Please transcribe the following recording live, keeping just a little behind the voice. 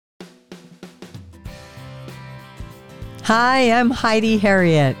Hi, I'm Heidi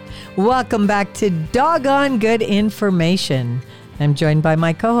Harriet. Welcome back to Doggone Good Information. I'm joined by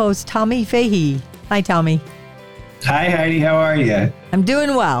my co-host, Tommy Fahey. Hi, Tommy. Hi, Heidi. How are you? I'm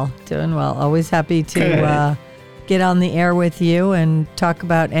doing well. Always happy to get on the air with you and talk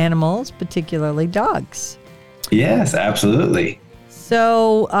about animals, particularly dogs. Yes, absolutely.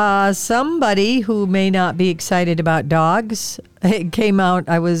 So somebody who may not be excited about dogs, it came out,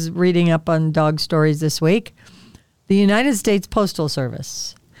 I was reading up on dog stories this week. The United States Postal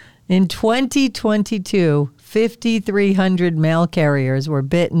Service. In 2022, 5,300 mail carriers were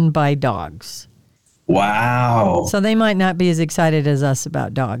bitten by dogs. Wow. So they might not be as excited as us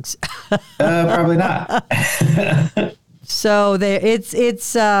about dogs. Probably not. So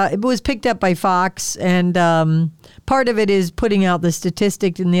it was picked up by Fox, and part of it is putting out the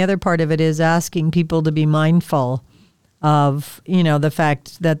statistic, and the other part of it is asking people to be mindful of, the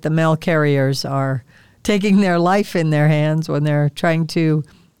fact that the mail carriers are taking their life in their hands when they're trying to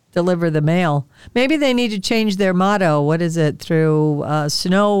deliver the mail. Maybe they need to change their motto. What is it? Through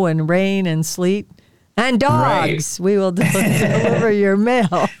snow and rain and sleet and dogs, right. We will deliver your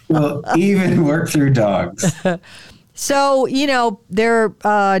mail. We'll even work through dogs. So, there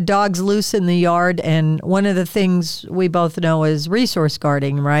are dogs loose in the yard, and one of the things we both know is resource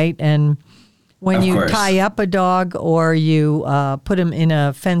guarding, right? And when you tie up a dog or you put them in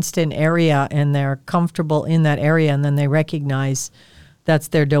a fenced-in area and they're comfortable in that area, and then they recognize that's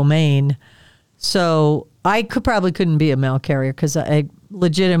their domain. So I probably couldn't be a mail carrier because I'm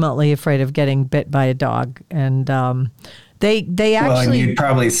legitimately afraid of getting bit by a dog. And they actually... Well, and you'd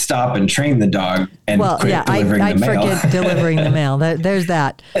probably stop and train the dog and quit delivering the mail. I'd forget delivering the mail. There's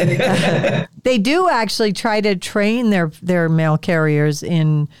that. They do actually try to train their mail carriers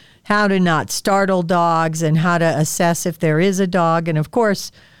in how to not startle dogs and how to assess if there is a dog. And of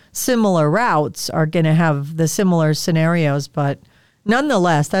course, similar routes are going to have the similar scenarios, but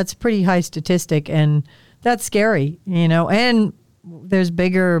nonetheless, that's a pretty high statistic, and that's scary, and there's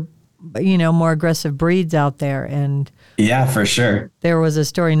bigger, more aggressive breeds out there. And yeah, for sure. There was a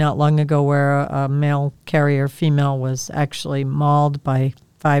story not long ago where a mail carrier female was actually mauled by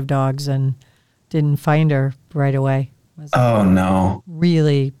 5 dogs and didn't find her right away. Oh, no.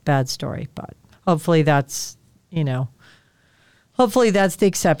 Really bad story, but hopefully that's the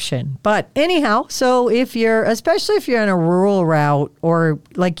exception. But anyhow, so especially if you're on a rural route or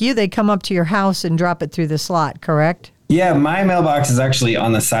like they come up to your house and drop it through the slot, correct? Yeah, my mailbox is actually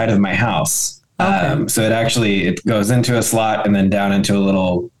on the side of my house. Okay. So it goes into a slot and then down into a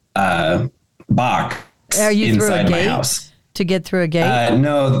little box inside my house. To get through a gate?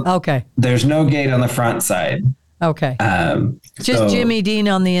 No. Okay. There's no gate on the front side. Okay. Just Jimmy Dean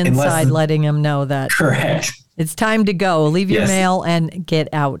on the inside letting him know that. Correct. It's time to go. Leave your mail and get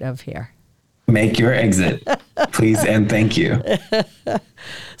out of here. Make your exit, please, and thank you.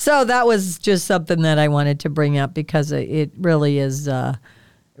 So that was just something that I wanted to bring up because it really is a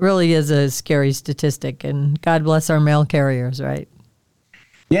scary statistic, and God bless our mail carriers, right?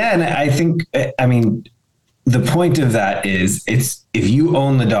 Yeah, and I think, the point of that is if you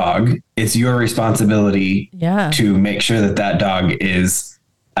own the dog, it's your responsibility to make sure that dog is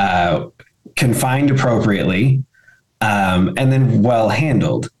confined appropriately and then well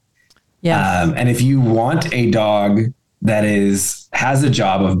handled. Yes. And if you want a dog that has a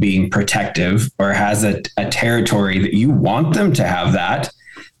job of being protective or has a territory that you want them to have that,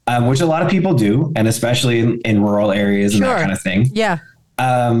 which a lot of people do, and especially in rural areas and that kind of thing. Yeah.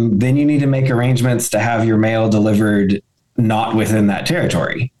 Then you need to make arrangements to have your mail delivered not within that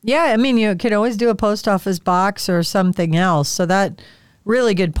territory. Yeah, you could always do a post office box or something else. So that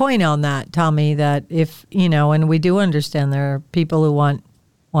really good point on that, Tommy, that if, and we do understand there are people who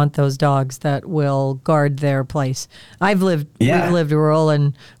want those dogs that will guard their place. We've lived rural,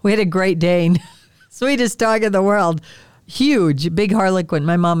 and we had a Great Dane, sweetest dog in the world, huge, big Harlequin.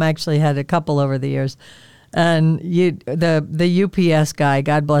 My mom actually had a couple over the years. And the UPS guy,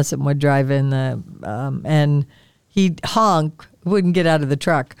 God bless him, would drive in and he'd honk, wouldn't get out of the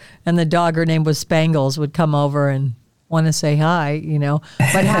truck. And the dog, her name was Spangles, would come over and want to say hi,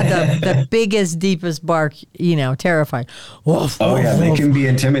 but had the biggest, deepest bark, terrifying. Woof, oh, woof, yeah, they can be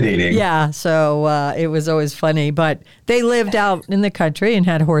intimidating. Yeah, so it was always funny. But they lived out in the country and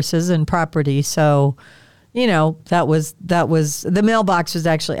had horses and property. So, that was the mailbox was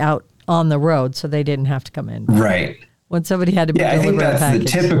actually out on the road, so they didn't have to come in. Right. When somebody had to deliver I think that's the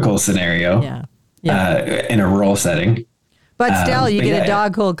typical scenario in a rural setting. But still, you get a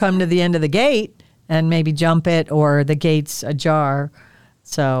dog who will come to the end of the gate and maybe jump it, or the gate's ajar.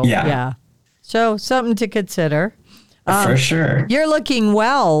 So, So something to consider. For sure. You're looking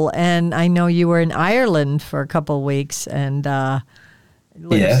well, and I know you were in Ireland for a couple of weeks, and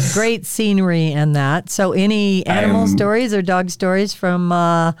yes, great scenery and that. So, any animal stories or dog stories from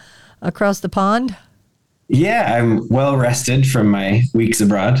across the pond? Yeah, I'm well rested from my weeks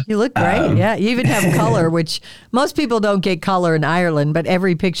abroad. You look great. Yeah, you even have color, which most people don't get color in Ireland, but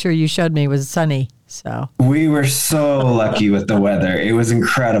every picture you showed me was sunny. So we were so lucky with the weather. It was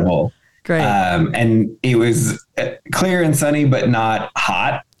incredible. Great. And it was clear and sunny, but not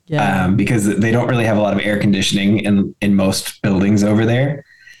hot. Yeah. Because they don't really have a lot of air conditioning in most buildings over there.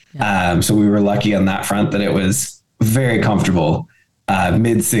 Yeah. So we were lucky on that front that it was very comfortable,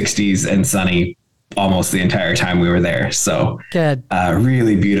 mid 60s and sunny almost the entire time we were there. So good.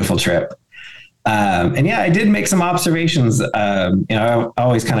 Really beautiful trip. And yeah, I did make some observations. I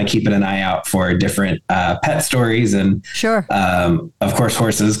always kind of keeping an eye out for different pet stories and sure. Of course,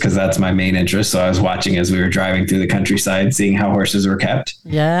 horses, because that's my main interest. So I was watching as we were driving through the countryside, seeing how horses were kept.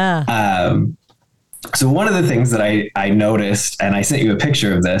 Yeah. So one of the things that I noticed, and I sent you a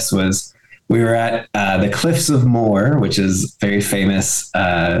picture of this, was we were at the Cliffs of Moher, which is a very famous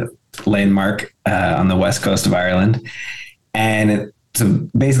landmark on the west coast of Ireland. And it's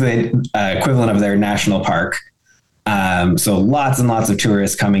basically equivalent of their national park. So lots and lots of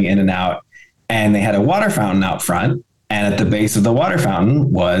tourists coming in and out. And they had a water fountain out front. And at the base of the water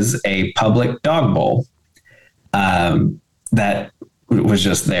fountain was a public dog bowl that was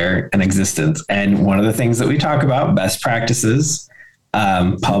just there in existence. And one of the things that we talk about, best practices,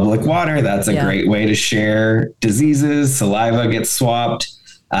 public water, that's a great way to share diseases. Saliva gets swapped.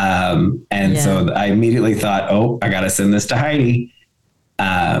 So I immediately thought, I got to send this to Heidi.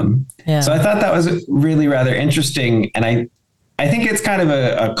 So I thought that was really rather interesting. And I think it's kind of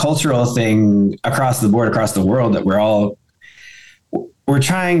a cultural thing across the board, across the world, that we're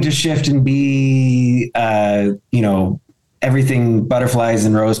trying to shift and be, everything butterflies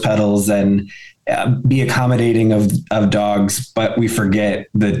and rose petals and be accommodating of dogs, but we forget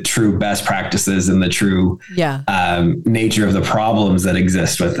the true best practices and the true nature of the problems that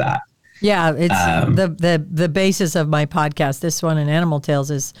exist with that. Yeah, it's the basis of my podcast, this one and Animal Tales,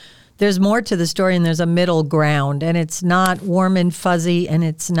 is there's more to the story and there's a middle ground, and it's not warm and fuzzy and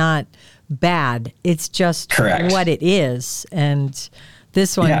it's not bad. It's just what it is. And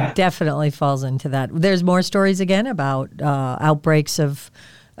this one definitely falls into that. There's more stories again about outbreaks of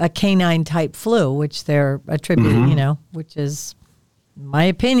a canine type flu, which they're attributing, which is, in my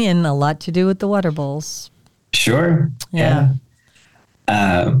opinion, a lot to do with the water bowls. Sure. Yeah.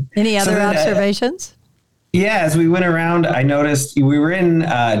 Any other observations? As we went around, I noticed we were in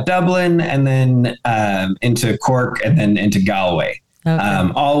Dublin and then into Cork and then into Galway,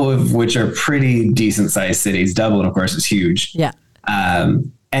 all of which are pretty decent sized cities. Dublin, of course, is huge. Yeah.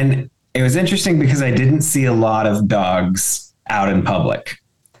 And it was interesting because I didn't see a lot of dogs out in public.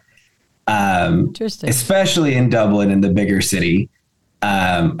 Interesting. Especially in Dublin, in the bigger city.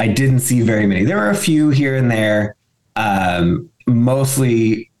 I didn't see very many. There were a few here and there.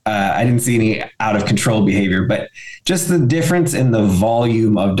 Mostly, I didn't see any out of control behavior, but just the difference in the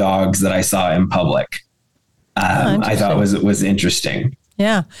volume of dogs that I saw in public, I thought was interesting.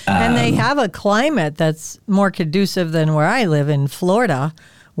 Yeah. And they have a climate that's more conducive than where I live in Florida,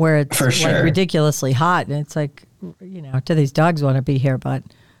 where it's like ridiculously hot. And it's like, do these dogs want to be here? But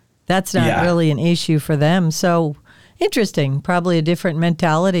that's not really an issue for them. So interesting. Probably a different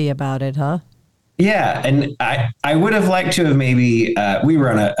mentality about it, huh? Yeah. And I would have liked to have maybe, we were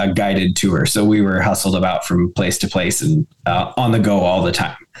on a guided tour. So we were hustled about from place to place and on the go all the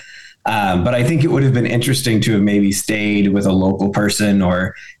time. But I think it would have been interesting to have maybe stayed with a local person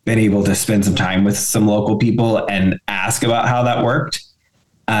or been able to spend some time with some local people and ask about how that worked.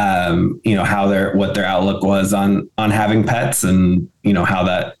 What their outlook was on having pets and, how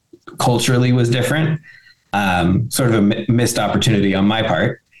that culturally was different. Sort of a missed opportunity on my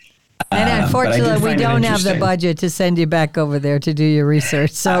part. And unfortunately, we don't have the budget to send you back over there to do your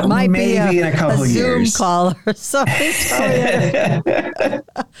research. So it might be a Zoom call or something.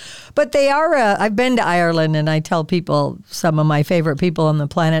 But they are, I've been to Ireland, and I tell people some of my favorite people on the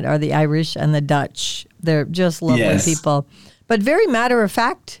planet are the Irish and the Dutch. They're just lovely people, but very matter of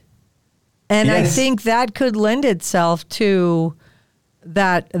fact. And I think that could lend itself to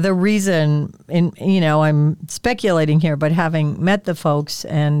the reason, I'm speculating here, but having met the folks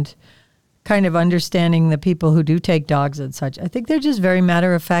and kind of understanding the people who do take dogs and such, I think they're just very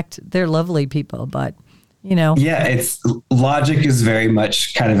matter of fact. They're lovely people, but Yeah, it's logic is very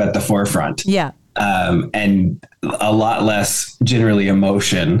much kind of at the forefront. Yeah. And a lot less generally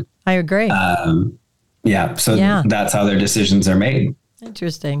emotion. I agree. That's how their decisions are made.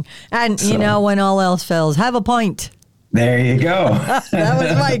 Interesting. And when all else fails, have a point. There you go. That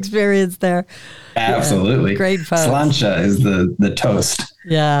was my experience there. Absolutely. Yeah, great folks. Sláinte is the toast.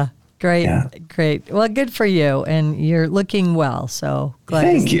 Yeah. Great. Yeah. Great. Well, good for you. And you're looking well. So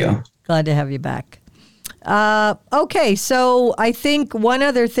Thank you. Glad to have you back. Okay. So I think one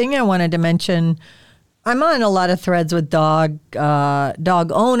other thing I wanted to mention, I'm on a lot of threads with dog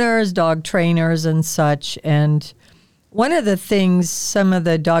owners, dog trainers and such. And one of the things, some of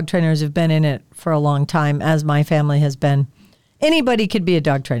the dog trainers have been in it for a long time, as my family has been. Anybody could be a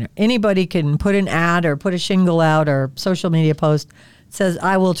dog trainer. Anybody can put an ad or put a shingle out or social media post that says,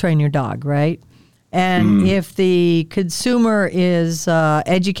 I will train your dog, right? And if the consumer is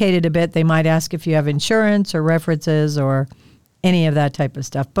educated a bit, they might ask if you have insurance or references or any of that type of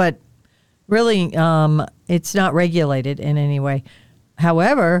stuff. But really, it's not regulated in any way.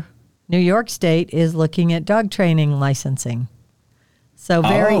 However, New York State is looking at dog training licensing. So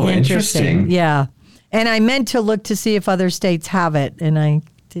very interesting. Yeah. And I meant to look to see if other states have it, and I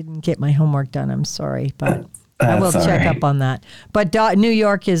didn't get my homework done. I'm sorry, but I will check up on that. But New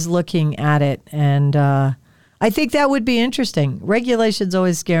York is looking at it, and I think that would be interesting. Regulations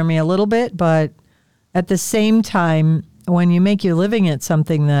always scare me a little bit, but at the same time, when you make your living at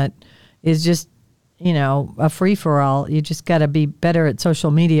something that is just, a free-for-all, you just got to be better at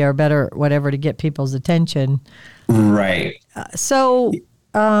social media or better at whatever to get people's attention. Right.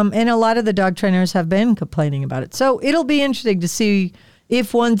 And a lot of the dog trainers have been complaining about it. So it'll be interesting to see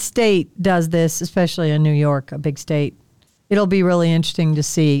if one state does this, especially in New York, a big state. It'll be really interesting to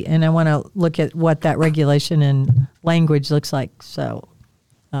see. And I want to look at what that regulation and language looks like. So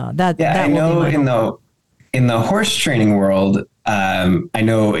I know in the horse training world, I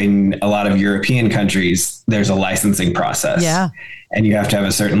know in a lot of European countries, there's a licensing process. Yeah. And you have to have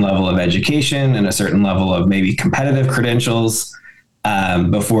a certain level of education and a certain level of maybe competitive credentials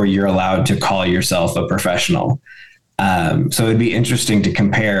before you're allowed to call yourself a professional. So it'd be interesting to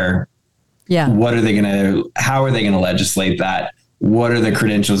compare. Yeah. How are they going to legislate that? What are the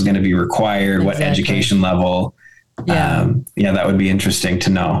credentials going to be required? Exactly. What education level? Yeah. That would be interesting to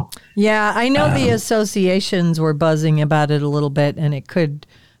know. Yeah. I know the associations were buzzing about it a little bit, and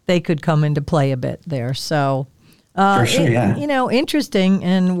they could come into play a bit there. So, for sure. Interesting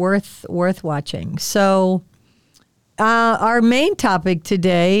and worth watching. So, our main topic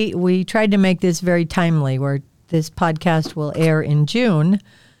today, we tried to make this very timely, where this podcast will air in June,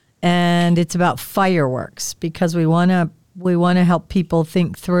 and it's about fireworks, because we want to help people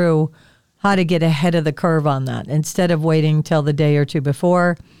think through how to get ahead of the curve on that instead of waiting till the day or two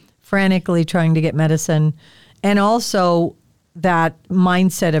before, frantically trying to get medicine. And also, that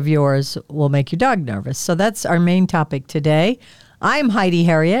mindset of yours will make your dog nervous. So that's our main topic today. I'm Heidi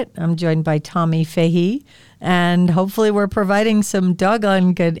Harriet. I'm joined by Tommy Fahey, and hopefully we're providing some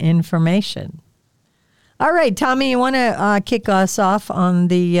doggone good information. All right, Tommy, you want to kick us off on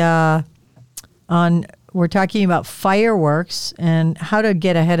we're talking about fireworks and how to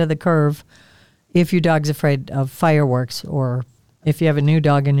get ahead of the curve if your dog's afraid of fireworks, or if you have a new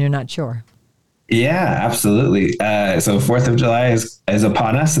dog and you're not sure. Yeah, absolutely. So 4th of July is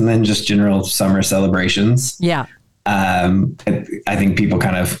upon us, and then just general summer celebrations. Yeah. I think people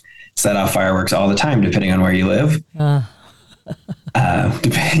kind of set off fireworks all the time, depending on where you live.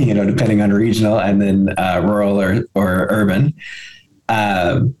 Depending on regional and then rural or urban.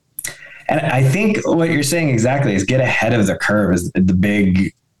 And I think what you're saying exactly is get ahead of the curve is the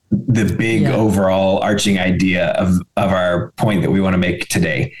big overall arching idea of our point that we want to make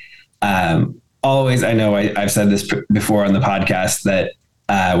today. Always, I know I've said this before on the podcast that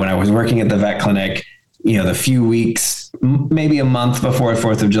when I was working at the vet clinic, the few weeks, maybe a month before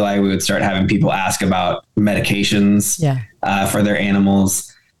 4th of July, we would start having people ask about medications for their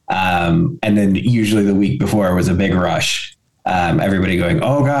animals. And then usually the week before was a big rush. Everybody going,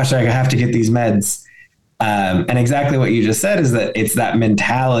 oh gosh, I have to get these meds. And exactly what you just said is that it's that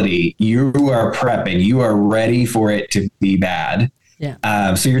mentality. You are prepping, you are ready for it to be bad.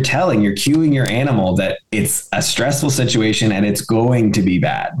 Yeah. So you're cueing your animal that it's a stressful situation and it's going to be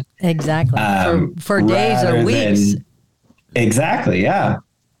bad. Exactly. For days or weeks. Exactly. Yeah.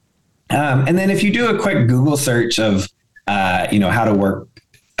 And then if you do a quick Google search of, how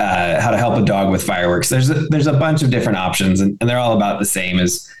to help a dog with fireworks, there's a bunch of different options, and they're all about the same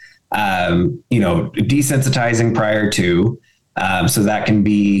as, desensitizing prior to, so that can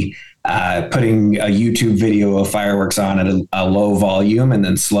be, putting a YouTube video of fireworks on at a low volume, and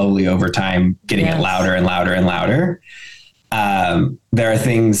then slowly over time getting it louder and louder and louder. There are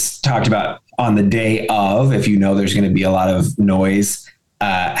things talked about on the day of, if there's going to be a lot of noise,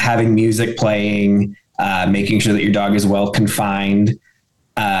 having music playing, making sure that your dog is well confined,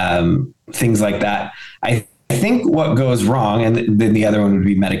 things like that. I think what goes wrong, and then the other one would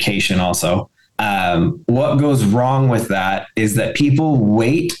be medication also. What goes wrong with that is that people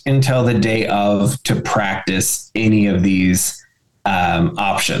wait until the day of to practice any of these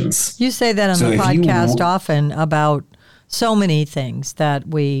options. You say that on the podcast often about so many things that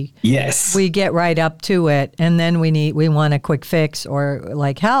we get right up to it, and then we want a quick fix or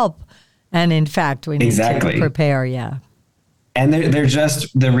like help, and in fact we need to prepare. Yeah. And they're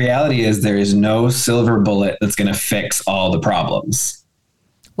just, the reality is there is no silver bullet that's going to fix all the problems.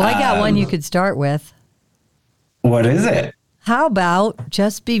 Well, I got one you could start with. What is it? How about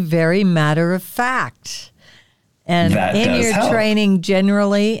just be very matter of fact? And in your training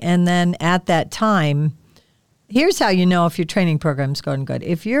generally, and then at that time, here's how you know if your training program's going good.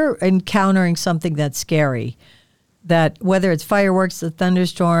 If you're encountering something that's scary, that whether it's fireworks, the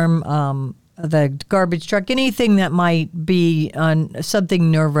thunderstorm, the garbage truck, anything that might be on something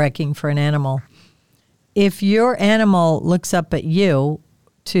nerve-wracking for an animal, if your animal looks up at you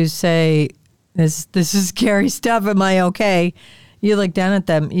to say, this is scary stuff, am I okay? You look down at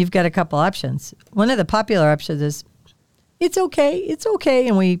them, you've got a couple options. One of the popular options is, it's okay.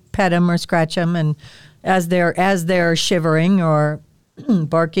 And we pet them or scratch them, and as they're shivering or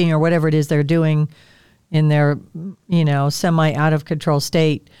barking or whatever it is they're doing in their, semi out of control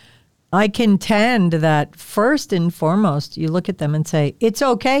state, I contend that first and foremost, you look at them and say, it's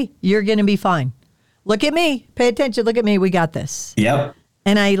okay, you're going to be fine. Look at me, pay attention, look at me, we got this. Yep.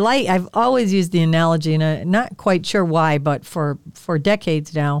 And I've always used the analogy, and I'm not quite sure why, but for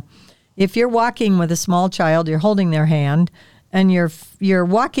decades now, if you're walking with a small child, you're holding their hand, and you're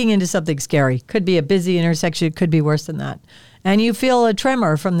walking into something scary. Could be a busy intersection, it could be worse than that. And you feel a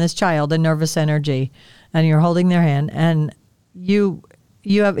tremor from this child, a nervous energy, and you're holding their hand, and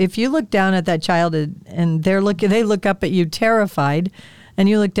if you look down at that child and they look up at you terrified, and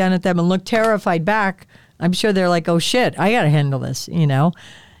you look down at them and look terrified back, I'm sure they're like, oh shit, I got to handle this,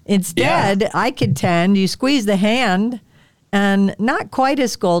 Instead, I contend you squeeze the hand, and not quite a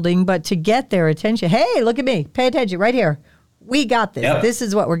scolding, but to get their attention. Hey, look at me. Pay attention right here. We got this. Yep. This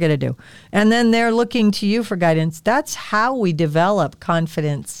is what we're going to do. And then they're looking to you for guidance. That's how we develop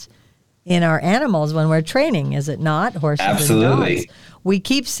confidence in our animals when we're training, is it not? Horses Absolutely. And dogs. We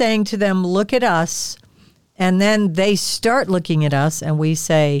keep saying to them, look at us. And then they start looking at us, and we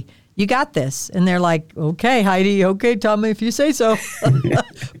say, you got this. And they're like, okay, Heidi, okay, Tommy, if you say so.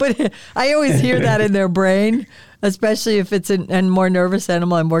 But I always hear that in their brain, especially if it's a more nervous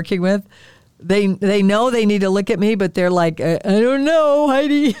animal I'm working with. They know they need to look at me, but they're like, I don't know,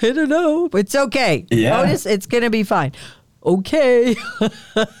 Heidi, I don't know. But it's okay. Yeah. Otis, it's going to be fine. Okay.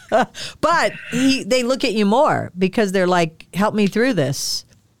 But they look at you more because they're like, help me through this.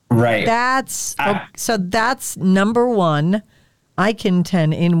 Right. So that's number one, I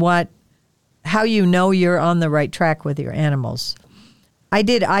contend, in how you know you're on the right track with your animals. I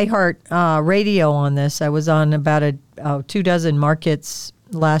did iHeart radio on this. I was on about 24 markets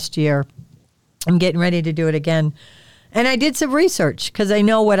last year. I'm getting ready to do it again. And I did some research because I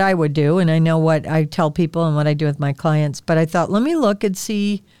know what I would do, and I know what I tell people and what I do with my clients. But I thought, let me look and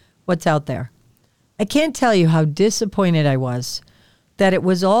see what's out there. I can't tell you how disappointed I was that it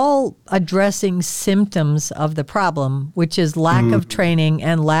was all addressing symptoms of the problem, which is lack of training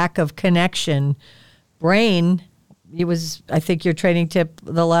and lack of connection. Brain, it was, I think, your training tip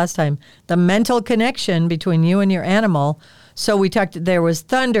the last time, the mental connection between you and your animal. So we talked, there was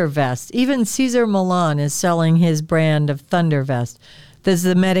Thunder Vest. Even Cesar Millan is selling his brand of Thunder Vest. There's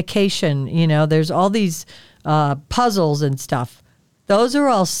the medication, there's all these puzzles and stuff. Those are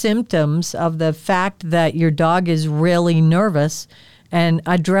all symptoms of the fact that your dog is really nervous, and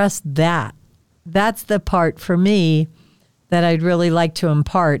address that. That's the part for me that I'd really like to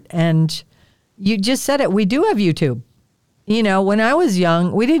impart. And you just said it. We do have YouTube. When I was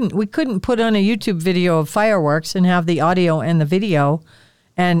young, we couldn't put on a YouTube video of fireworks and have the audio and the video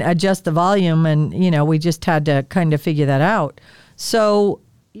and adjust the volume. And, we just had to kind of figure that out. So,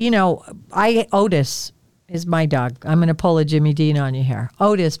 Otis is my dog. I'm going to pull a Jimmy Dean on you here.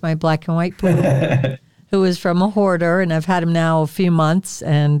 Otis, my black and white poodle. Who is from a hoarder, and I've had him now a few months,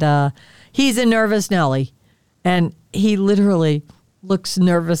 and he's a nervous Nelly, and he literally looks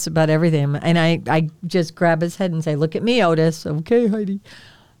nervous about everything. And I just grab his head and say, look at me, Otis. Okay, Heidi.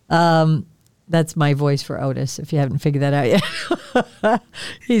 That's my voice for Otis, if you haven't figured that out yet.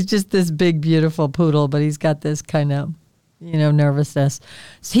 He's just this big, beautiful poodle, but he's got this kind of, nervousness.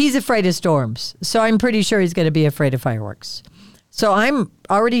 So he's afraid of storms, so I'm pretty sure he's going to be afraid of fireworks. So I'm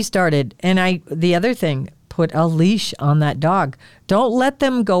already started, and the other thing, put a leash on that dog. Don't let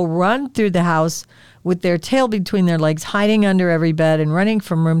them go run through the house with their tail between their legs, hiding under every bed and running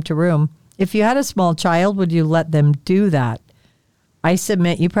from room to room. If you had a small child, would you let them do that? I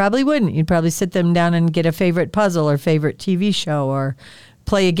submit you probably wouldn't. You'd probably sit them down and get a favorite puzzle or favorite TV show or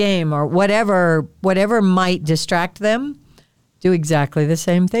play a game or whatever might distract them. Do exactly the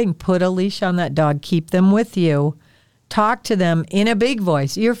same thing. Put a leash on that dog. Keep them with you. Talk to them in a big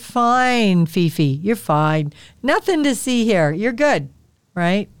voice. You're fine, Fifi. You're fine. Nothing to see here. You're good,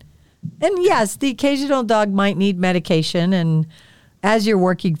 right? And yes, the occasional dog might need medication, and as you're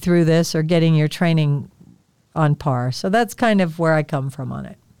working through this or getting your training on par. So that's kind of where I come from on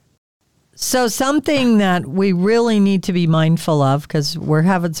it. So something that we really need to be mindful of, because we're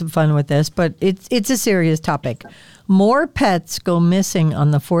having some fun with this, but it's a serious topic. More pets go missing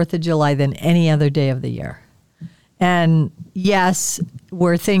on the 4th of July than any other day of the year. And yes,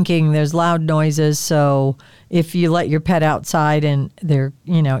 we're thinking there's loud noises. So if you let your pet outside and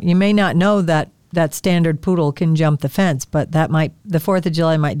you may not know that standard poodle can jump the fence, but the 4th of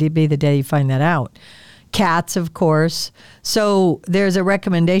July might be the day you find that out. Cats, of course. So there's a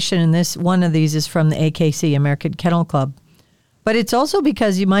recommendation in this. One of these is from the AKC, American Kennel Club. But it's also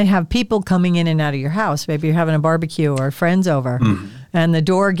because you might have people coming in and out of your house. Maybe you're having a barbecue or friends over, and the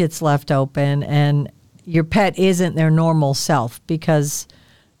door gets left open, and your pet isn't their normal self because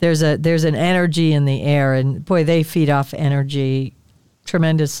there's an energy in the air, and boy, they feed off energy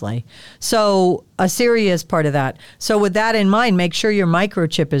tremendously. So a serious part of that. So with that in mind, make sure your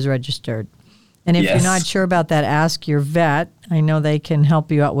microchip is registered. And if you're not sure about that, ask your vet. I know they can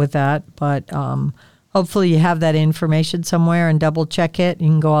help you out with that, but hopefully you have that information somewhere and double check it. You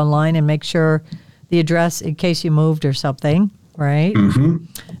can go online and make sure the address in case you moved or something, right?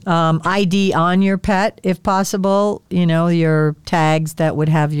 ID on your pet, if possible, your tags that would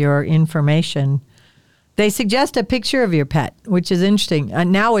have your information. They suggest a picture of your pet, which is interesting.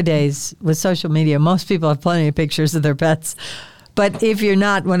 Nowadays, with social media, most people have plenty of pictures of their pets. But if you're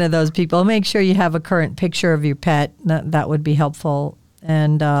not one of those people, make sure you have a current picture of your pet. That would be helpful.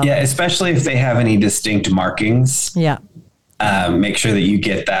 And especially if they have any distinct markings. Yeah. Make sure that you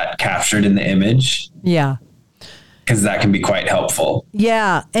get that captured in the image. Yeah. Because that can be quite helpful.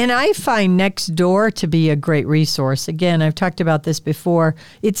 Yeah. And I find Nextdoor to be a great resource. Again, I've talked about this before.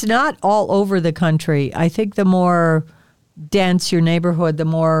 It's not all over the country. I think the more dense your neighborhood, the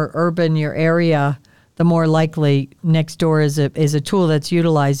more urban your area, the more likely Nextdoor is a tool that's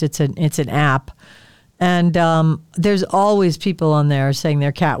utilized. It's an app. And there's always people on there saying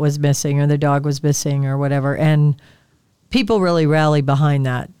their cat was missing or their dog was missing or whatever. And people really rally behind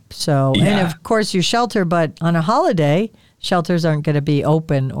that. So, and of course your shelter, but on a holiday, shelters aren't going to be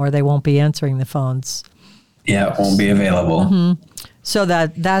open or they won't be answering the phones. Yeah, it won't be available. So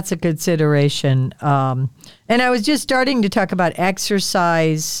that's a consideration. And I was just starting to talk about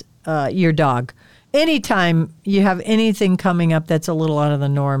exercise your dog. Anytime you have anything coming up that's a little out of the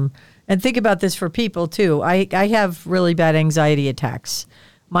norm, and think about this for people too. I have really bad anxiety attacks.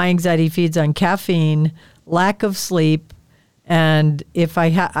 My anxiety feeds on caffeine, lack of sleep, and if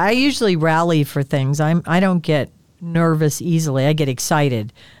I usually rally for things. I don't get nervous easily. I get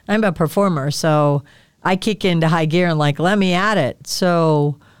excited. I'm a performer, so I kick into high gear and let me at it.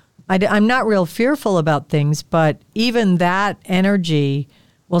 So I'm not real fearful about things, but even that energy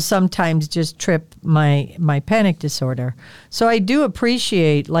will sometimes just trip my panic disorder. So I do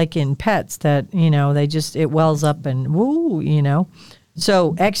appreciate, like in pets, that, it wells up and woo.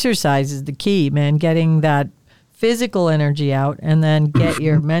 So exercise is the key, man, getting that physical energy out and then get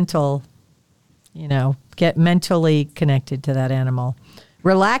your mental, get mentally connected to that animal.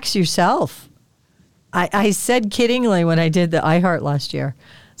 Relax yourself. I said kiddingly when I did the iHeart last year,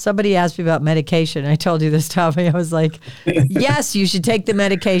 somebody asked me about medication. I told you this, Tommy. I was like, yes, you should take the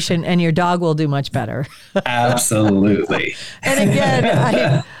medication and your dog will do much better. Absolutely. And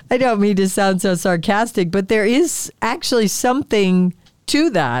again, I don't mean to sound so sarcastic, but there is actually something to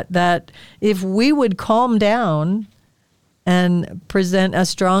that if we would calm down and present a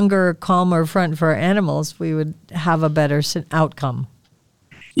stronger, calmer front for our animals, we would have a better outcome.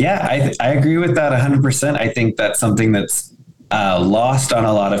 Yeah, I agree with that 100%. I think that's something that's lost on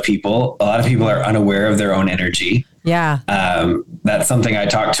a lot of people. A lot of people are unaware of their own energy. Yeah. That's something I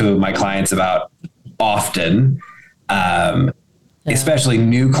talk to my clients about often, especially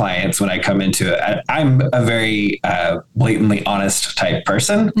new clients when I come into it. I'm a very blatantly honest type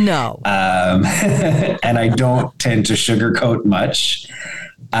person. No. And I don't tend to sugarcoat much.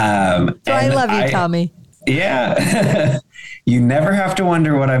 So I love you, Tommy. Yeah. You never have to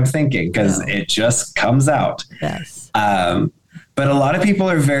wonder what I'm thinking because it just comes out. Yes. But a lot of people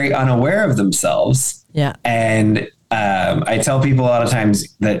are very unaware of themselves. Yeah. And I tell people a lot of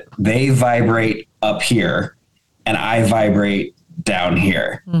times that they vibrate up here and I vibrate down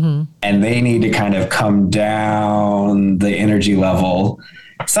here, and they need to kind of come down the energy level.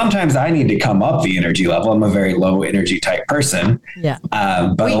 Sometimes I need to come up the energy level. I'm a very low energy type person. Yeah.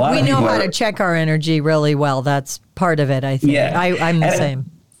 But we know how to check our energy really well. That's part of it, I think. Yeah. I'm the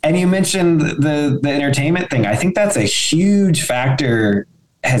same. And you mentioned the entertainment thing. I think that's a huge factor,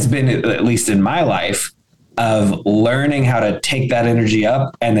 has been, at least in my life, of learning how to take that energy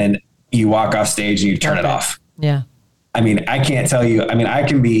up, and then you walk off stage and you turn it off. Yeah. I mean, I can't tell you. I mean, I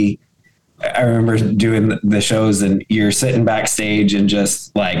remember doing the shows and you're sitting backstage and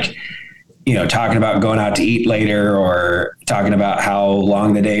just like, you know, talking about going out to eat later, or talking about how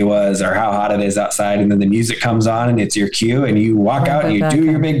long the day was or how hot it is outside. And then the music comes on and it's your cue, and you walk out and you do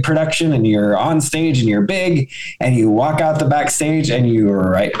your big production and you're on stage and you're big, and you walk out the backstage and you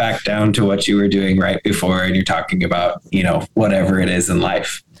are right back down to what you were doing right before. And you're talking about, you know, whatever it is in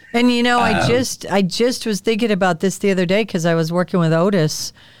life. And, you know, I just was thinking about this the other day, because I was working with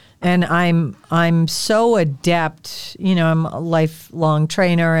Otis, and I'm so adept, you know, I'm a lifelong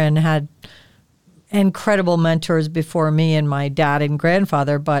trainer and had incredible mentors before me and my dad and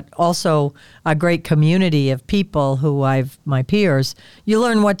grandfather, but also a great community of people who my peers. You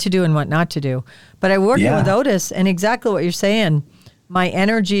learn what to do and what not to do. But I worked with Otis, and exactly what you're saying, my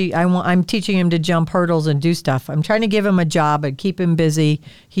energy, I'm teaching him to jump hurdles and do stuff. I'm trying to give him a job and keep him busy.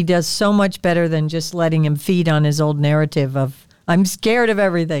 He does so much better than just letting him feed on his old narrative of, I'm scared of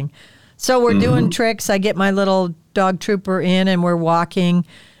everything. So we're doing tricks. I get my little dog trooper in and we're walking,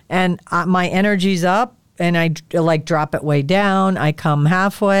 and my energy's up, and I like drop it way down. I come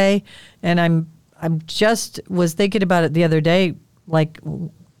halfway, and I'm just was thinking about it the other day, like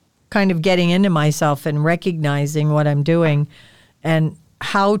kind of getting into myself and recognizing what I'm doing and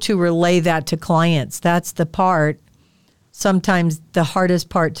how to relay that to clients. That's the part. Sometimes the hardest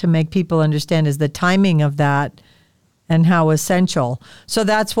part to make people understand is the timing of that and how essential. So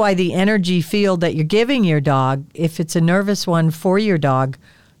that's why the energy field that you're giving your dog, if it's a nervous one for your dog,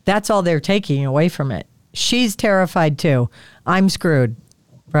 that's all they're taking away from it. She's terrified too. I'm screwed,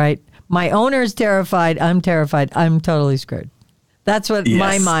 right? My owner's terrified. I'm terrified. I'm totally screwed. That's what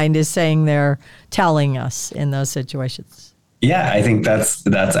my mind is saying they're telling us in those situations. Yeah, I think that's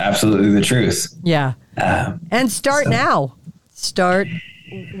absolutely the truth. Yeah. And start now. Start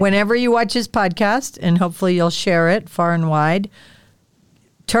whenever you watch this podcast, and hopefully you'll share it far and wide.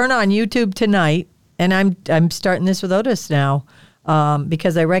 Turn on YouTube tonight, and I'm starting this with Otis now.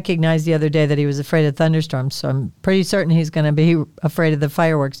 Because I recognized the other day that he was afraid of thunderstorms. So I'm pretty certain he's going to be afraid of the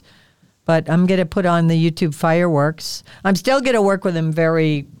fireworks. But I'm going to put on the YouTube fireworks. I'm still going to work with him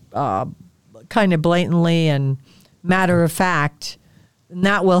very kind of blatantly and matter of fact. And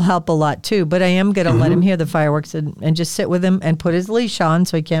that will help a lot too. But I am going to let him hear the fireworks and just sit with him and put his leash on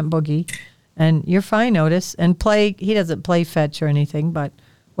so he can't boogie. And you're fine, Otis. And play. He doesn't play fetch or anything, but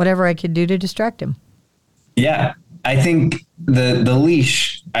whatever I can do to distract him. Yeah. I think the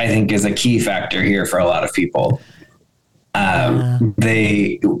leash, I think, is a key factor here for a lot of people.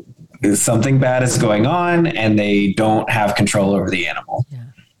 Something bad is going on and they don't have control over the animal.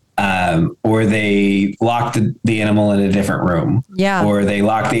 Yeah. Or they lock the animal in a different room. Yeah. Or they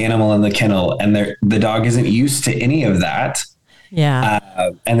lock the animal in the kennel, and the dog isn't used to any of that.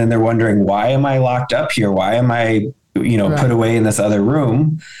 Yeah. And then they're wondering, why am I locked up here? Why am I, put away in this other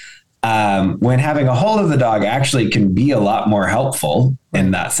room? When having a hold of the dog actually can be a lot more helpful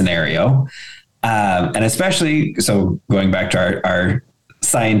in that scenario. And especially, so going back to our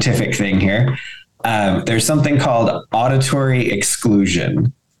scientific thing here, there's something called auditory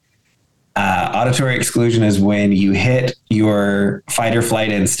exclusion. Auditory exclusion is when you hit your fight or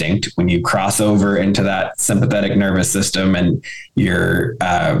flight instinct, when you cross over into that sympathetic nervous system and you're,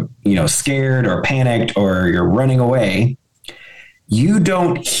 scared or panicked or you're running away. You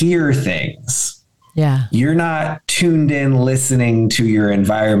don't hear things. Yeah. You're not tuned in listening to your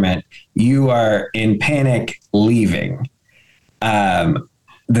environment. You are in panic leaving.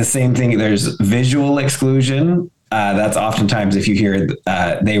 The same thing, there's visual exclusion. That's oftentimes if you hear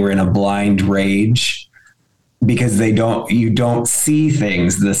they were in a blind rage because you don't see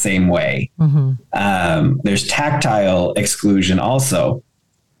things the same way. Mm-hmm. There's tactile exclusion also.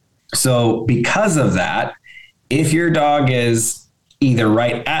 So because of that, if your dog is either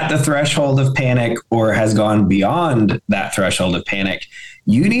right at the threshold of panic or has gone beyond that threshold of panic,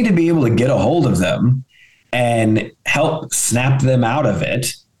 you need to be able to get a hold of them and help snap them out of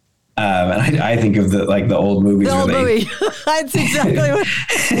it. And I think of the old movies. The old movie. That's exactly what.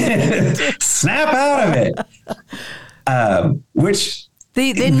 Snap out of it. Which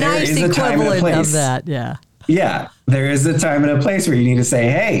the nice equivalent of that. Yeah. Yeah. There is a time and a place where you need to say,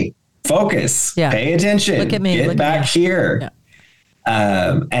 hey, focus, pay attention, look at me, get back here. Yeah.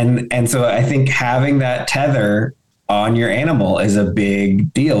 And so I think having that tether on your animal is a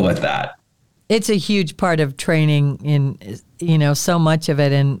big deal with that. It's a huge part of training in, so much of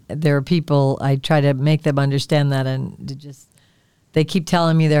it. And there are people, I try to make them understand that, and they keep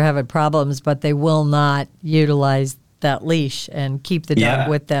telling me they're having problems, but they will not utilize that leash and keep the dog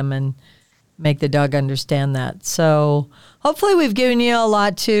with them and make the dog understand that. So hopefully we've given you a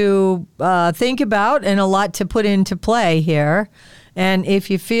lot to think about and a lot to put into play here. And if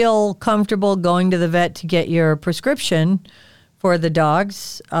you feel comfortable going to the vet to get your prescription for the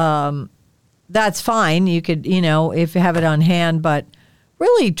dogs, that's fine. You could, if you have it on hand, but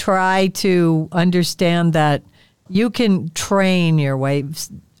really try to understand that you can train your way.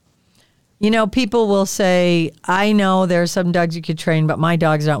 People will say, I know there are some dogs you could train, but my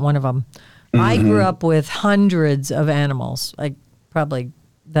dog's not one of them. Mm-hmm. I grew up with hundreds of animals.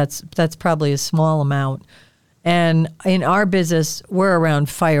 That's probably a small amount. And in our business, we're around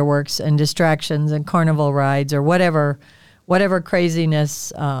fireworks and distractions and carnival rides or whatever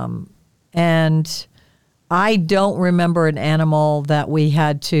craziness. And I don't remember an animal that we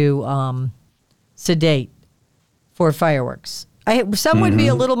had to sedate for fireworks. Some would be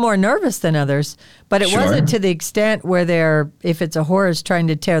a little more nervous than others, but it wasn't to the extent where if it's a horse trying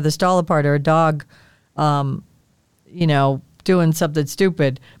to tear the stall apart or a dog, doing something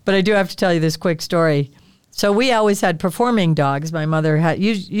stupid. But I do have to tell you this quick story. So we always had performing dogs. My mother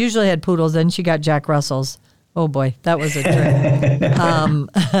usually had poodles, then she got Jack Russells. Oh boy, that was a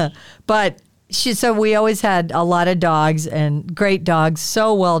trip. But so we always had a lot of dogs and great dogs,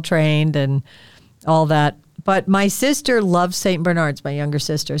 so well trained and all that. But my sister loved St. Bernards, my younger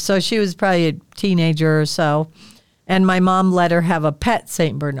sister. So she was probably a teenager or so. And my mom let her have a pet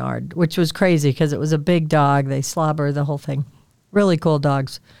St. Bernard, which was crazy because it was a big dog. They slobber, the whole thing. Really cool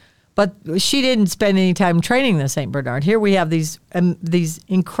dogs. But she didn't spend any time training the St. Bernard. Here we have these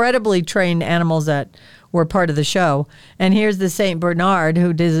incredibly trained animals that were part of the show. And here's the St. Bernard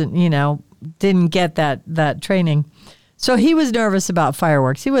who didn't get that training. So he was nervous about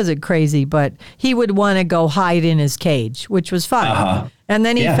fireworks. He wasn't crazy, but he would want to go hide in his cage, which was fine. Uh-huh. And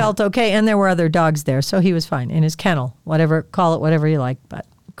then he felt okay. And there were other dogs there, so he was fine in his kennel, call it whatever you like, but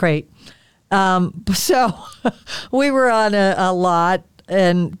great. So we were on a lot.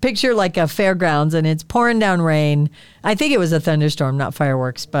 And picture like a fairgrounds, and it's pouring down rain. I think it was a thunderstorm, not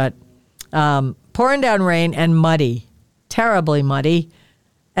fireworks, but pouring down rain and muddy, terribly muddy.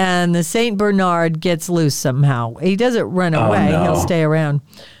 And the St. Bernard gets loose somehow. He doesn't run away. No. He'll stay around.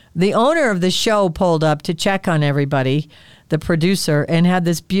 The owner of the show pulled up to check on everybody, the producer, and had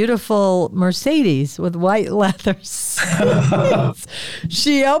this beautiful Mercedes with white leather seats.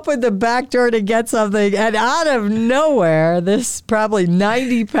 She opened the back door to get something, and out of nowhere, this probably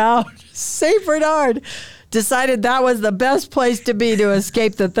 90-pound St. Bernard decided that was the best place to be to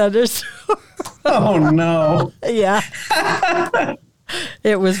escape the thunderstorm. Oh, no. Yeah.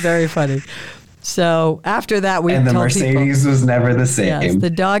 It was very funny. So after that, we told people. And the Mercedes was never the same. Yes, the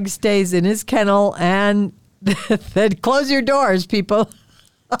dog stays in his kennel, and then close your doors, people.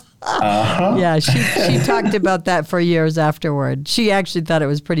 Uh-huh. Yeah, she talked about that for years afterward. She actually thought it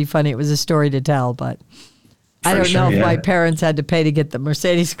was pretty funny. It was a story to tell, but I don't know if my parents had to pay to get the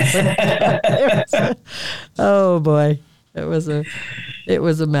Mercedes. Oh boy, it was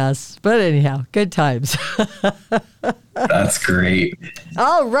a mess. But anyhow, good times. That's great.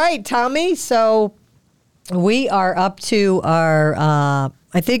 All right, Tommy. So we are up to our.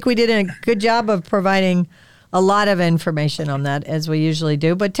 I think we did a good job of providing a lot of information on that, as we usually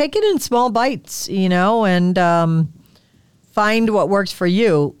do, but take it in small bites, and find what works for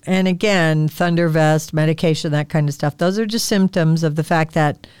you. And again, thunder vest, medication, that kind of stuff. Those are just symptoms of the fact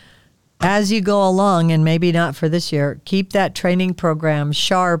that as you go along, and maybe not for this year, keep that training program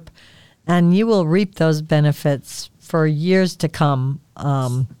sharp, and you will reap those benefits for years to come.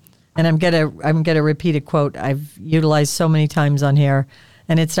 And I'm gonna repeat a quote I've utilized so many times on here.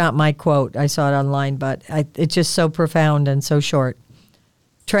 And it's not my quote. I saw it online, but it's just so profound and so short.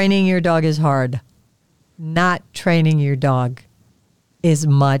 Training your dog is hard. Not training your dog is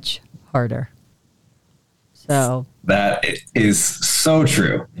much harder. So that is so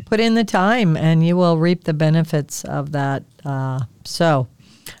true. Put in the time, and you will reap the benefits of that.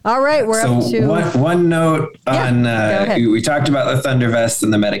 All right, we're up to one note on. We talked about the thunder vest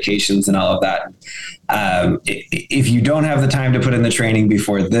and the medications and all of that. If you don't have the time to put in the training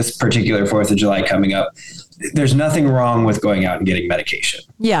before this particular 4th of July coming up, there's nothing wrong with going out and getting medication.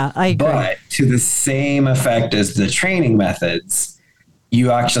 Yeah, I agree. But to the same effect as the training methods,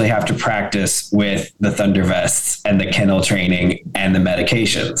 you actually have to practice with the thunder vests and the kennel training and the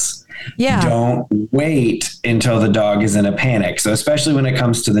medications. Yeah. Don't wait until the dog is in a panic. So especially when it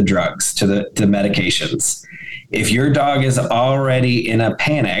comes to the drugs, to the medications, if your dog is already in a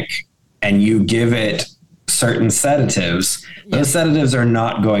panic and you give it certain sedatives, those sedatives are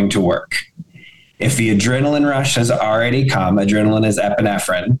not going to work. If the adrenaline rush has already come, adrenaline is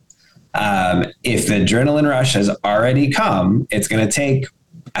epinephrine. If the adrenaline rush has already come, it's going to take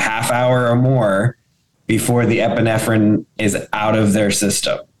a half hour or more before the epinephrine is out of their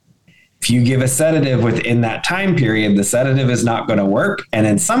system. If you give a sedative within that time period, the sedative is not going to work. And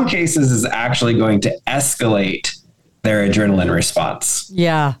in some cases is actually going to escalate their adrenaline response.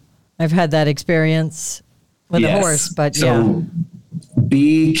 Yeah. I've had that experience with a horse, but so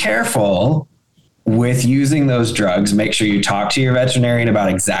be careful with using those drugs. Make sure you talk to your veterinarian about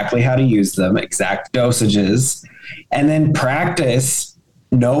exactly how to use them, exact dosages, and then practice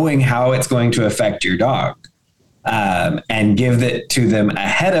knowing how it's going to affect your dog, and give it to them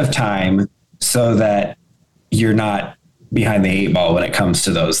ahead of time so that you're not behind the 8 ball when it comes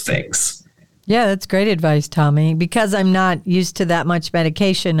to those things. Yeah, that's great advice, Tommy. Because I'm not used to that much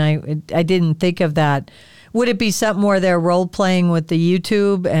medication, I didn't think of that. Would it be something where they're role playing with the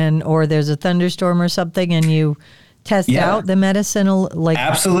YouTube or there's a thunderstorm or something and you test out the medicine like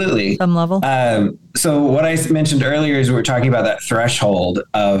absolutely some level? So what I mentioned earlier is we were talking about that threshold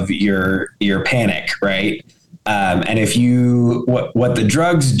of your panic, right? And if what the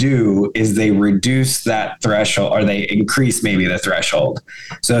drugs do is they reduce that threshold, or they increase maybe the threshold.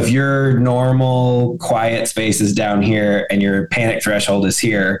 So if your normal quiet space is down here and your panic threshold is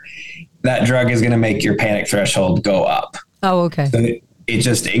here, that drug is going to make your panic threshold go up. Oh, okay. So it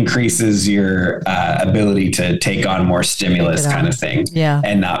just increases your ability to take on more stimulus kind of thing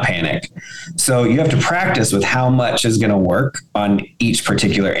and not panic. So you have to practice with how much is going to work on each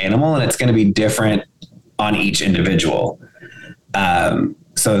particular animal, and it's going to be different on each individual.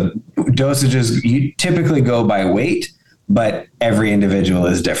 So dosages, you typically go by weight, but every individual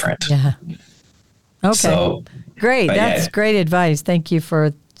is different. Yeah. Okay. So, great. That's great advice. Thank you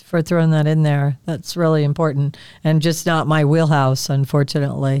for throwing that in there. That's really important and just not my wheelhouse,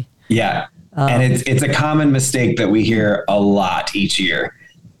 unfortunately. Yeah. And it's a common mistake that we hear a lot each year.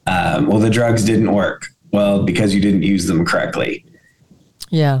 Well, the drugs didn't work. Well, because you didn't use them correctly.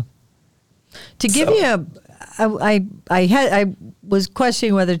 Yeah. To give you I was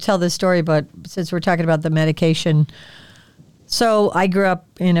questioning whether to tell this story, but since we're talking about the medication, so I grew up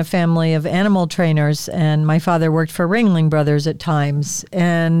in a family of animal trainers, and my father worked for Ringling Brothers at times,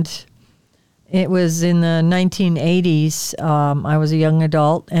 and it was in the 1980s. I was a young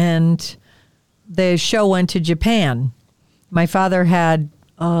adult, and the show went to Japan. My father had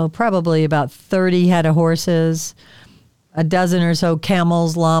probably about 30 head of horses, a dozen or so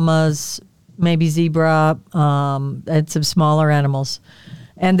camels, llamas, maybe zebra, and some smaller animals.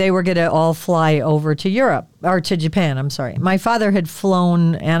 And they were going to all fly over to Europe, or to Japan, I'm sorry. My father had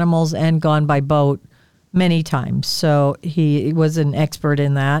flown animals and gone by boat many times, so he was an expert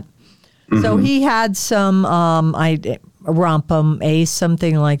in that. Mm-hmm. So he had some Rompum, Ace,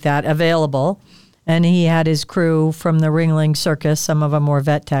 something like that, available. And he had his crew from the Ringling Circus, some of them were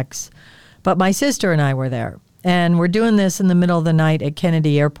vet techs. But my sister and I were there. And we're doing this in the middle of the night at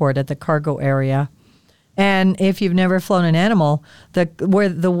Kennedy Airport at the cargo area. And if you've never flown an animal,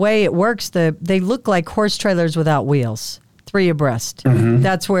 the way it works, they look like horse trailers without wheels, 3 abreast. Mm-hmm.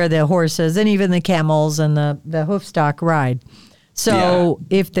 That's where the horses and even the camels and the hoof stock ride. So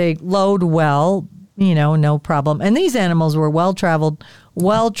if they load well, no problem. And these animals were well-traveled,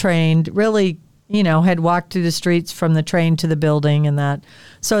 well-trained, really, had walked through the streets from the train to the building and that.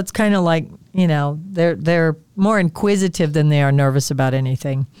 So it's kind of like, they're more inquisitive than they are nervous about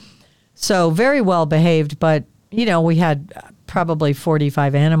anything. So very well behaved, but, we had probably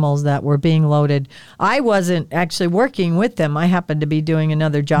 45 animals that were being loaded. I wasn't actually working with them. I happened to be doing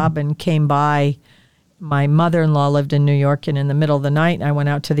another job and came by. My mother-in-law lived in New York, and in the middle of the night, I went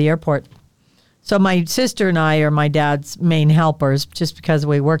out to the airport. So my sister and I are my dad's main helpers just because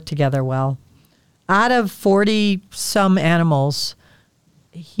we work together well. Out of 40-some animals,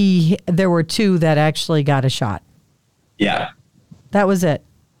 there were 2 that actually got a shot. Yeah. That was it.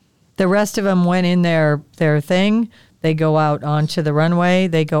 The rest of them went in their thing. They go out onto the runway.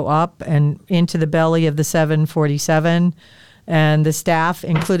 They go up and into the belly of the 747. And the staff,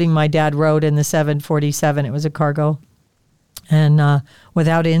 including my dad, rode in the 747. It was a cargo. And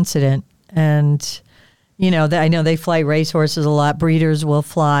without incident. And, I know they fly racehorses a lot. Breeders will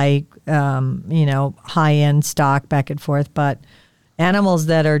fly, high-end stock back and forth. But animals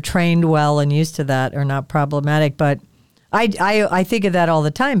that are trained well and used to that are not problematic. But I think of that all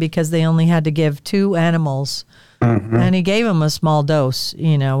the time because they only had to give 2 animals And he gave him a small dose,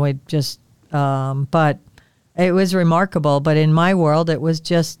 it just, but it was remarkable. But in my world, it was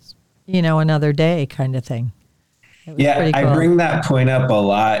just, another day kind of thing. Yeah, cool. I bring that point up a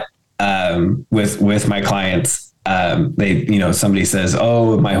lot with my clients. Somebody says,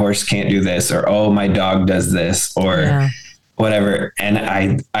 "Oh, my horse can't do this," or "Oh, my dog does this," or whatever.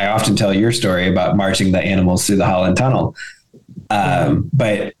 And I often tell your story about marching the animals through the Holland Tunnel.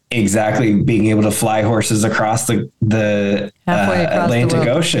 But exactly being able to fly horses across the Atlantic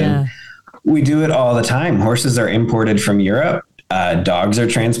Ocean. Yeah. We do it all the time. Horses are imported from Europe. Dogs are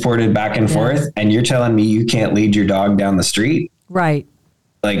transported back and forth. And you're telling me you can't lead your dog down the street? Right.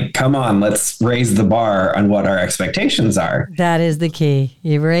 Like, come on, let's raise the bar on what our expectations are. That is the key.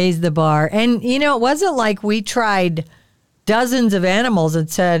 You raise the bar. And, it wasn't like we tried dozens of animals and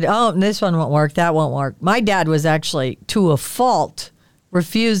said, "Oh, this one won't work, that won't work." My dad was actually, to a fault,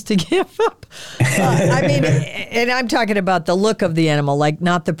 refused to give up. And I'm talking about the look of the animal, like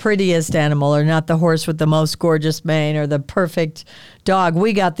not the prettiest animal or not the horse with the most gorgeous mane or the perfect dog.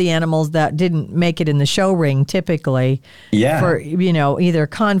 We got the animals that didn't make it in the show ring typically for, either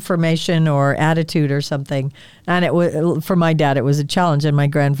conformation or attitude or something. And it was, for my dad, it was a challenge, and my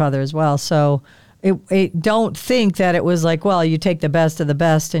grandfather as well. So don't think that it was like, well, you take the best of the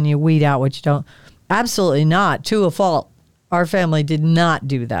best and you weed out what you don't. Absolutely not. To a fault. Our family did not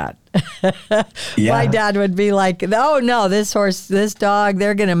do that. My dad would be like, "Oh no, this horse, this dog,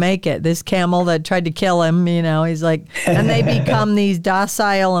 they're going to make it." This camel that tried to kill him, he's like, and they become these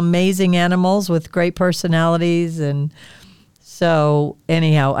docile, amazing animals with great personalities. And so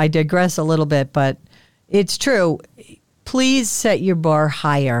anyhow, I digress a little bit, but it's true. Please set your bar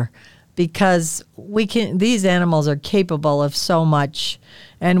higher, because these animals are capable of so much,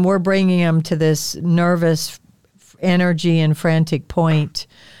 and we're bringing them to this nervous energy and frantic point.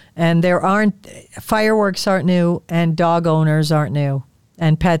 And fireworks aren't new, and dog owners aren't new,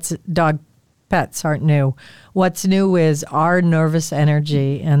 and dog pets aren't new. What's new is our nervous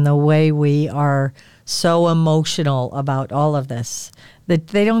energy and the way we are so emotional about all of this. That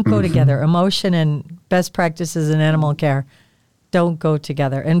they don't go together. Emotion and best practices in animal care don't go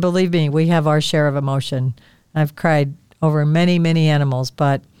together. And believe me, we have our share of emotion. I've cried over many, many animals,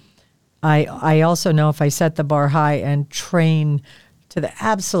 but I also know if I set the bar high and train to the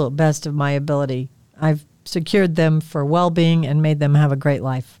absolute best of my ability, I've secured them for well-being and made them have a great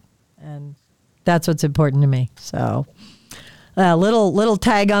life. And that's what's important to me. So a little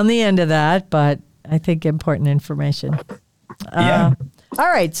tag on the end of that, but I think important information. Yeah. All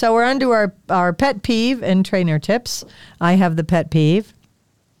right. So we're on to our pet peeve and trainer tips. I have the pet peeve.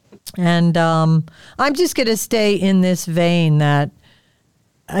 And I'm just going to stay in this vein that,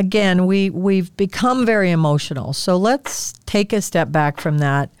 again, we've become very emotional. So let's take a step back from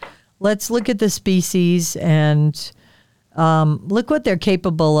that. Let's look at the species and look what they're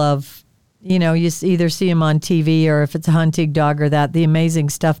capable of. You either see them on TV, or if it's a hunting dog or that, the amazing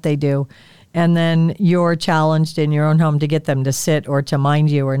stuff they do. And then you're challenged in your own home to get them to sit or to mind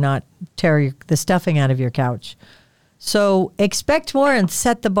you or not tear the stuffing out of your couch. So expect more and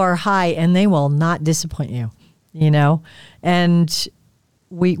set the bar high, and they will not disappoint you, And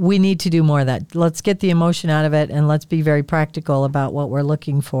we need to do more of that. Let's get the emotion out of it, and let's be very practical about what we're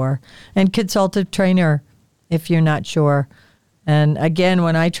looking for. And consult a trainer if you're not sure. And again,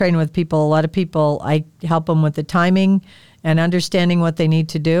 when I train with people, a lot of people, I help them with the timing and understanding what they need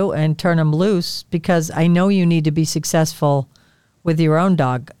to do and turn them loose, because I know you need to be successful with your own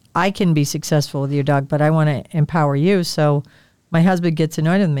dog. I can be successful with your dog, but I want to empower you. So my husband gets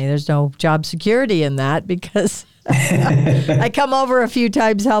annoyed with me. There's no job security in that, because I come over a few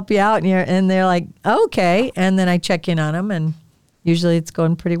times, help you out, and they're like, okay. And then I check in on them, and usually it's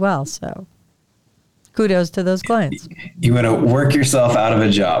going pretty well. So kudos to those clients. You want to work yourself out of a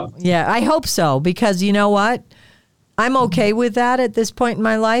job. Yeah, I hope so, because you know what? I'm okay with that at this point in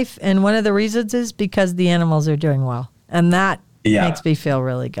my life. And one of the reasons is because the animals are doing well. And that makes me feel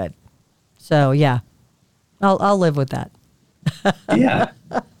really good. So, yeah, I'll live with that. Yeah.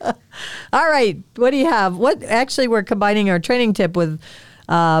 All right. What do you have? Actually, we're combining our training tip with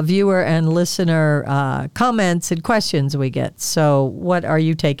viewer and listener comments and questions we get. So what are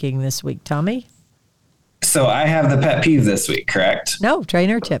you taking this week, Tommy? So I have the pet peeve this week, correct? No,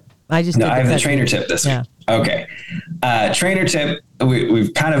 trainer tip. I have the trainer tip this week. Okay. Trainer tip,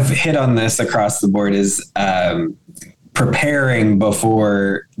 we've kind of hit on this across the board, is preparing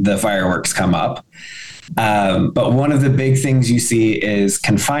before the fireworks come up. But one of the big things you see is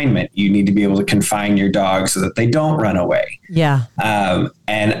confinement. You need to be able to confine your dog so that they don't run away. Yeah.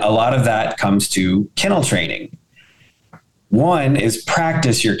 And a lot of that comes to kennel training. One is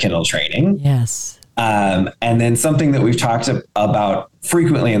practice your kennel training. Yes. And then something that we've talked about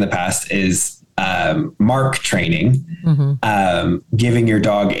frequently in the past is mark training, giving your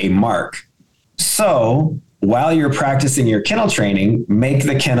dog a mark. So while you're practicing your kennel training, make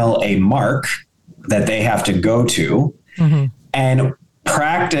the kennel a mark that they have to go to, and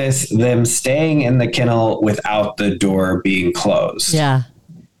practice them staying in the kennel without the door being closed. Yeah.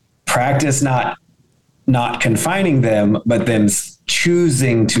 Practice not confining them, but them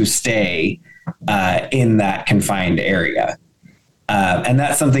choosing to stay in that confined area. And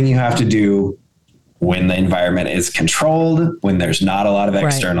that's something you have to do when the environment is controlled, when there's not a lot of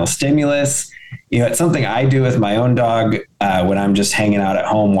external stimulus. You know, it's something I do with my own dog when I'm just hanging out at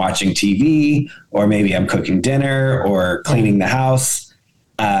home watching TV, or maybe I'm cooking dinner or cleaning the house.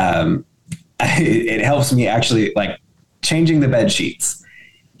 It helps me actually, like changing the bed sheets.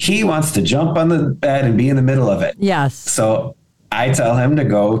 He wants to jump on the bed and be in the middle of it. Yes. So I tell him to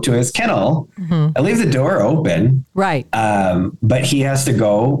go to his kennel. I leave the door open. Right. But he has to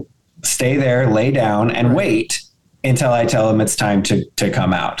go stay there, lay down, and wait until I tell him it's time to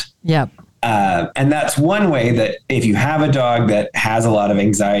come out. Yep. And that's one way that if you have a dog that has a lot of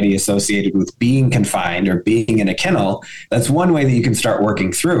anxiety associated with being confined or being in a kennel, that's one way that you can start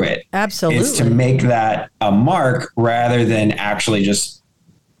working through it. Absolutely. Is to make that a mark rather than actually just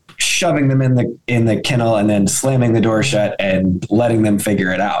shoving them in the kennel and then slamming the door shut and letting them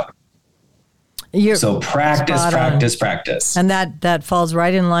figure it out. So practice. And that falls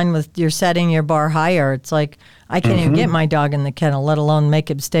right in line with you're setting your bar higher. It's like, I can't even get my dog in the kennel, let alone make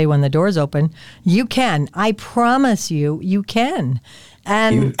him stay when the door's open. You can. I promise you can.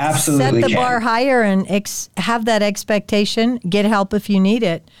 And you absolutely set the bar higher and have that expectation. Get help if you need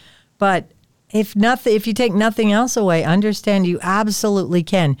it. But if you take nothing else away, understand you absolutely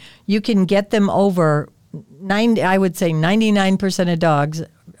can. You can get them over 99% of dogs,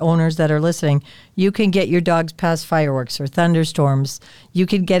 owners that are listening, you can get your dogs past fireworks or thunderstorms. You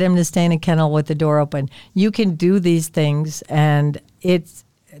can get them to stay in a kennel with the door open. You can do these things, and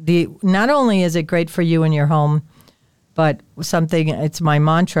not only is it great for you in your home, but it's my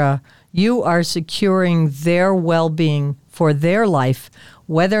mantra, you are securing their well-being for their life,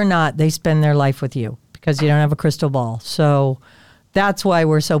 whether or not they spend their life with you, because you don't have a crystal ball. So that's why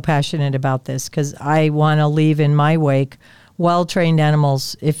we're so passionate about this, because I want to leave in my wake well-trained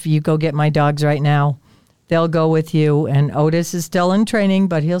animals. If you go get my dogs right now, they'll go with you. And Otis is still in training,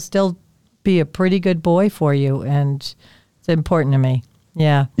 but he'll still be a pretty good boy for you. And it's important to me.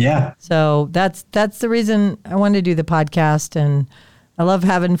 Yeah. Yeah. So that's the reason I wanted to do the podcast. And I love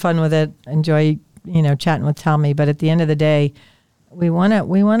having fun with it. Enjoy, chatting with Tommy. But at the end of the day, we want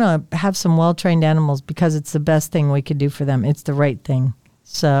to have some well-trained animals because it's the best thing we could do for them. It's the right thing.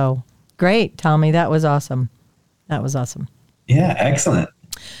 So great, Tommy. That was awesome. Yeah, excellent.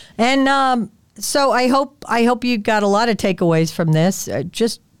 And so I hope you got a lot of takeaways from this.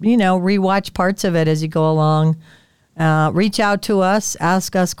 Just, rewatch parts of it as you go along. Reach out to us,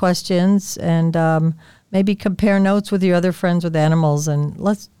 ask us questions, and maybe compare notes with your other friends with animals. And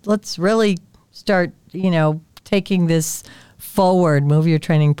let's really start, taking this forward, move your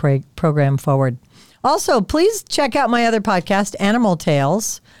training program forward. Also, please check out my other podcast, Animal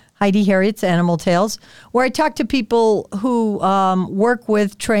Tales. Heidi Harriet's Animal Tales, where I talk to people who work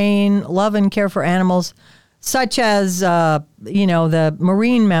with, train, love, and care for animals, such as, the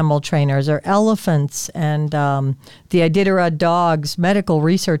marine mammal trainers or elephants and the Iditarod dogs, medical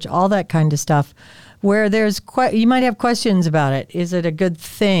research, all that kind of stuff, where you might have questions about it. Is it a good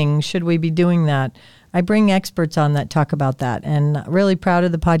thing? Should we be doing that? I bring experts on that talk about that, and really proud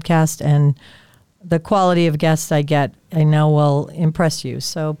of the podcast and the quality of guests I get, I know will impress you.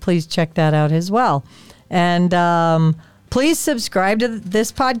 So please check that out as well. And please subscribe to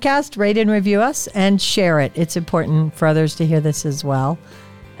this podcast, rate and review us, and share it. It's important for others to hear this as well.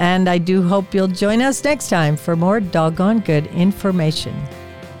 And I do hope you'll join us next time for more doggone good information.